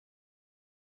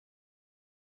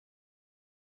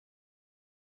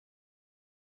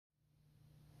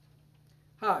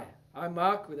Hi, I'm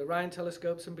Mark with Orion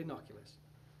Telescopes and Binoculars.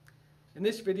 In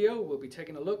this video we'll be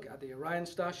taking a look at the Orion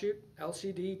StarShoot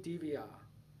LCD-DVR.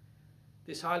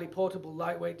 This highly portable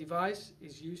lightweight device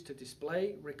is used to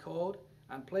display, record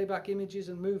and playback images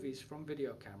and movies from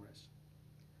video cameras.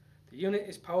 The unit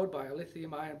is powered by a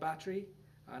lithium-ion battery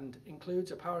and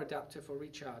includes a power adapter for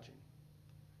recharging.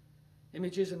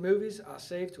 Images and movies are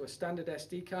saved to a standard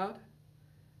SD card.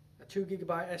 A 2GB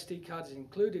SD card is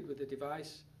included with the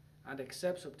device and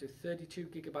accepts up to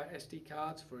 32GB SD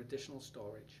cards for additional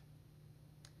storage.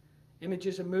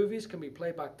 Images and movies can be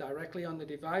played back directly on the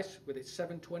device with its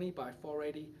 720 by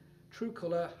 480 true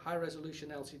color high resolution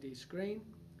LCD screen,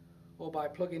 or by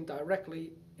plugging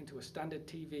directly into a standard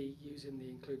TV using the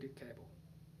included cable.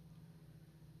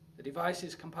 The device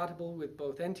is compatible with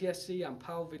both NTSC and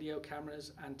PAL video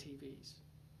cameras and TVs.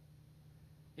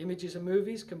 Images and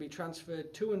movies can be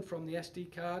transferred to and from the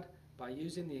SD card by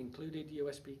using the included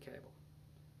USB cable.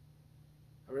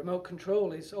 A remote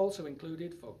control is also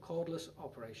included for cordless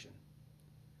operation.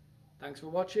 Thanks for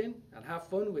watching and have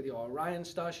fun with your Orion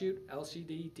StarShoot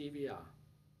LCD-DVR.